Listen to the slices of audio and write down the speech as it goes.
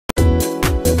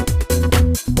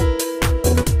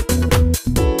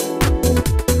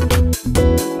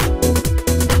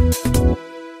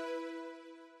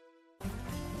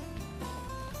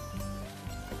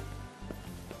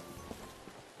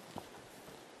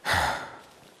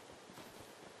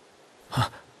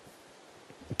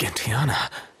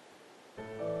Gentiana.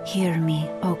 Hear me,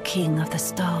 O King of the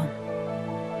Stone.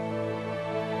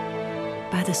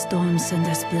 By the Storm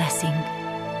Sender's blessing,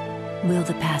 will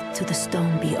the path to the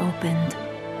stone be opened?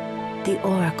 The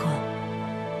Oracle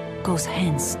goes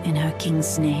hence in her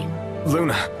king's name.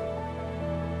 Luna!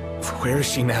 Where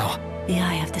is she now? The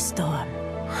Eye of the Storm.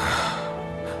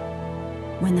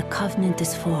 When the Covenant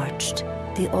is forged,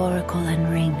 the Oracle and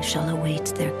Ring shall await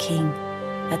their king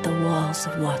at the walls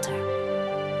of water.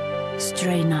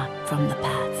 Stray not from the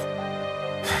path.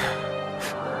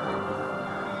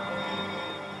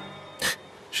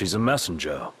 She's a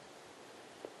messenger.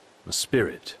 A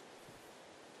spirit.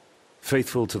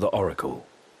 Faithful to the Oracle.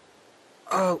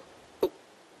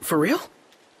 For real?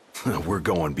 We're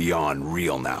going beyond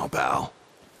real now, pal.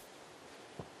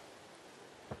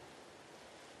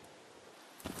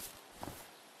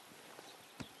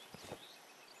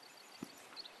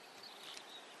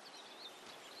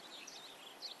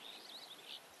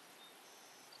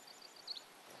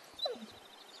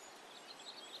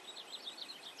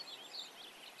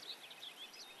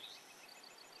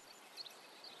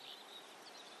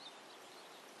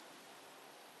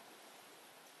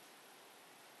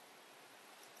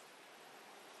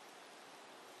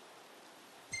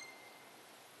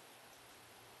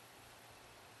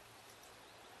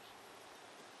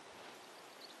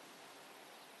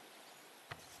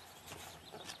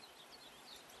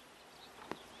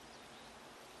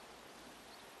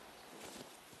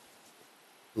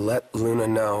 Let Luna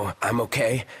know I'm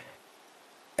okay,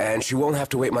 and she won't have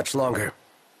to wait much longer.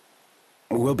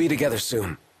 We'll be together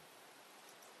soon.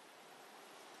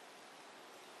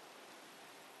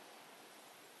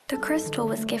 The crystal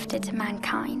was gifted to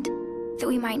mankind, that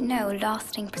we might know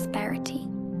lasting prosperity.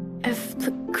 If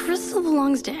the crystal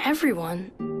belongs to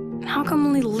everyone, how come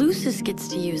only Lucis gets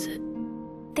to use it?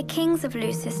 The kings of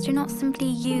Lucis do not simply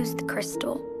use the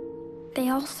crystal, they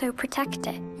also protect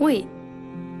it. Wait,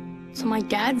 so my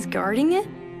dad's guarding it?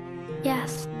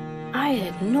 Yes. I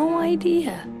had no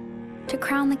idea. To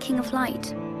crown the King of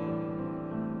Light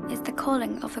is the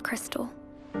calling of the crystal,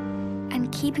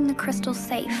 and keeping the crystal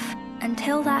safe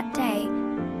until that day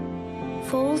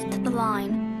falls to the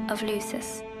line of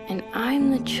Lucis. And I'm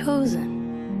the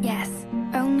chosen. Yes,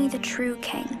 only the true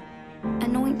king,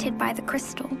 anointed by the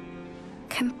crystal,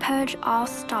 can purge our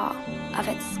star of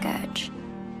its scourge.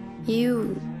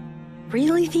 You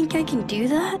really think I can do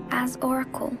that? As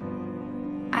Oracle,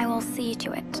 I will see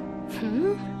to it.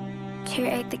 To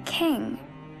aid the king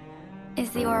is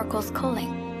the Oracle's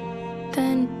calling.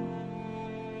 Then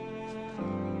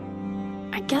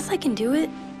I guess I can do it.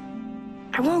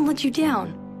 I won't let you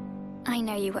down. I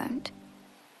know you won't.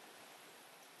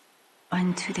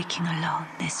 Unto the king alone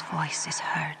this voice is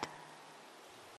heard.